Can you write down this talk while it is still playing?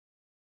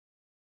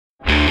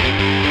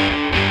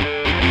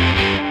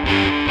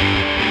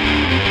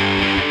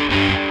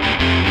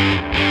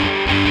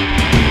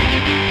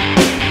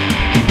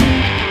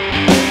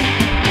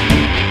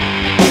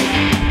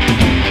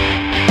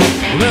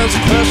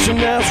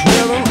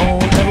written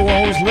on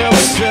everyone's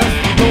lips. If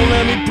you don't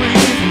let me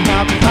breathe,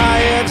 how can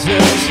I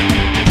exist?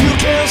 You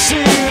can't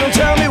see, don't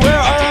tell me where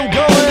I'm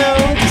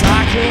going, 'cause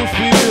I can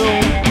feel,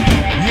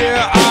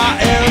 yeah, I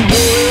am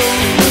moving.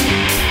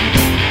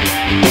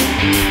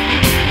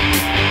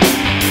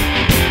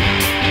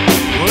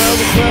 Well,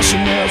 there's a question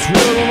that's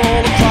written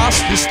all across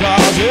the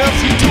stars. If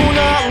you do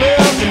not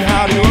live, then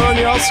how do you earn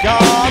your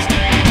scars?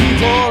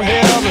 People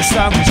here, there's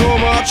time for so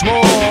much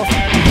more.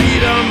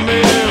 Read them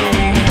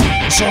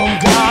in some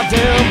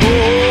goddamn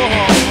book.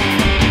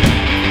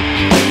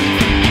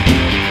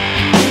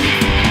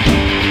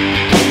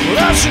 Well,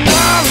 that should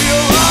not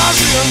realize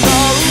you're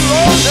not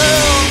alone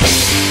now.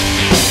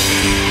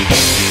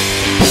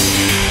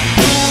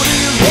 Through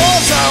these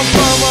walls out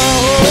from my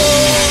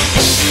home.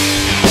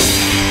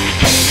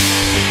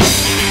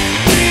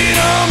 Lean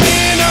on me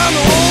and I'm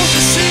the one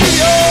to see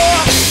you.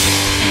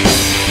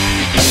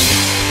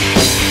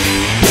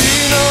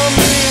 Lean on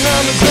me and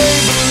I'm the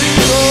great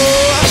believer.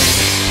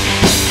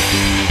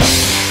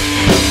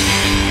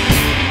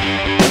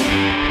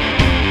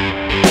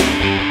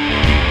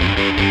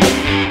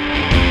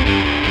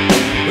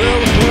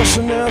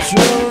 That's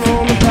running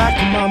on the back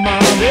of my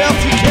mind. If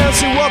you can't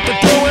see what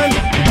they're doing,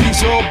 you'll be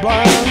so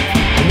blind.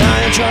 And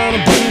I ain't trying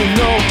to be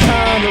no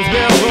kind of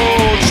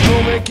railroad. Just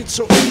don't make it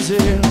so easy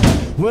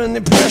when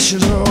the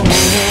pressure's on.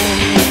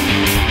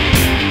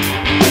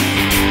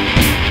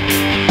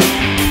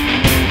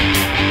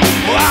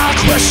 Well, I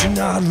question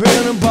not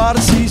random, but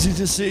it's easy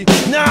to see.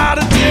 Not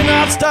a day,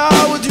 not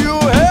start with you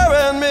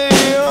hearing me.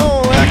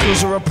 Oh,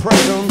 echoes are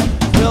oppressing,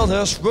 fill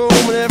this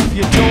room, and if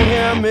you don't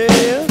hear me,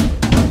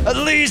 at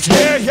least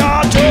hear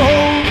your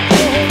tone.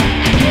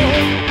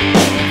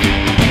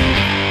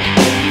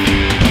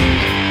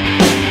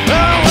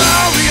 And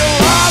I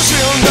realize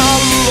you're not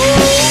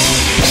alone.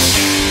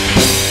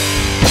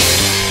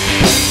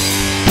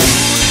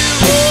 These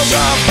roads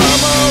I find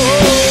my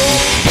own.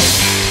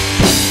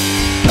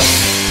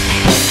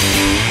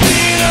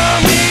 Lean on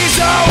me,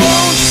 so I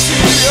won't you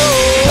see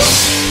yours.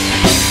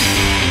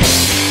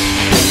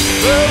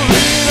 Well,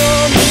 lean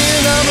on me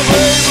and I'm a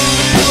brave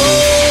believer.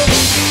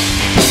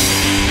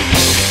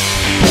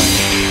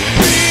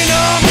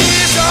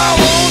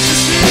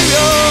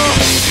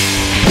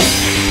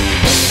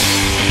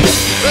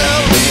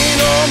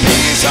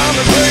 I'm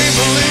a great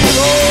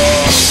believer.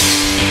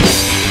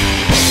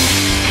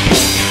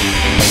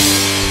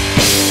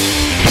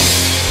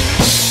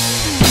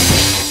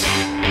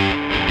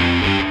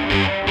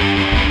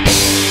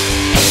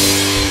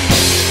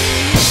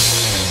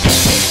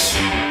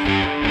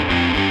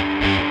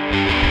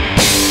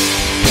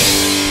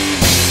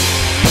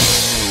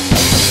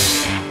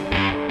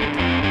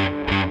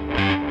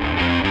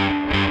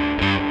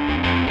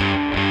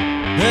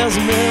 There's a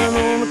man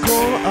on the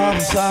corner of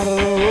the side of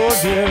the road,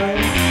 yeah,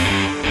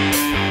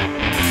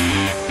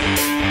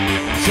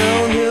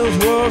 selling his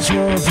words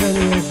for a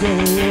penny of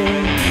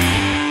gold.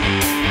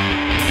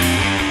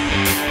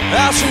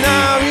 After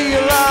now I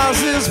realize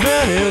this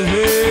man is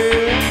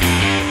here.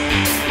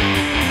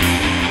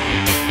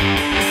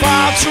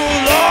 For too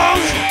long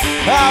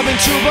I've been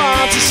too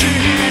blind to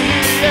see,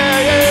 yeah,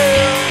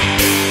 yeah.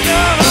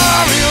 And I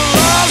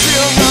realize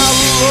you're not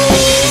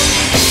alone.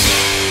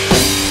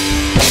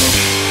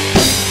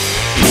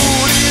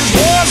 Through these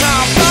words I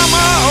find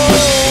my own.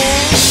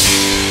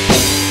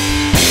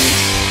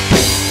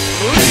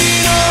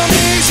 Lean on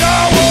me, so I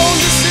won't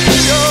you see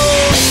you.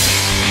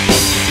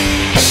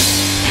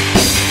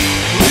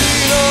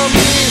 Lean on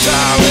me, so I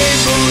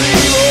ain't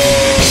believer.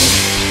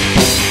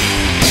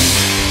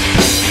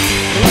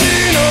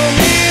 Lean on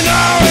me, and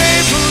I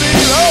ain't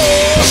believer.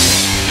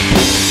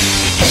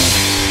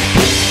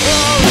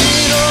 Oh,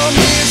 lean on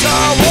me, so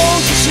I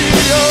won't you see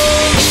you.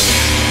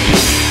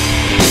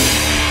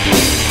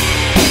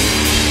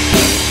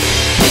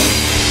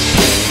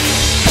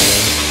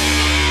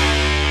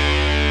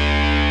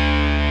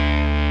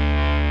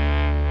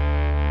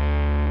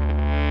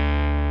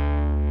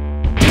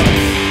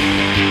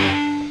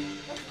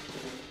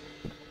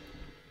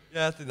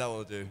 Yeah, I think that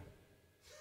will do.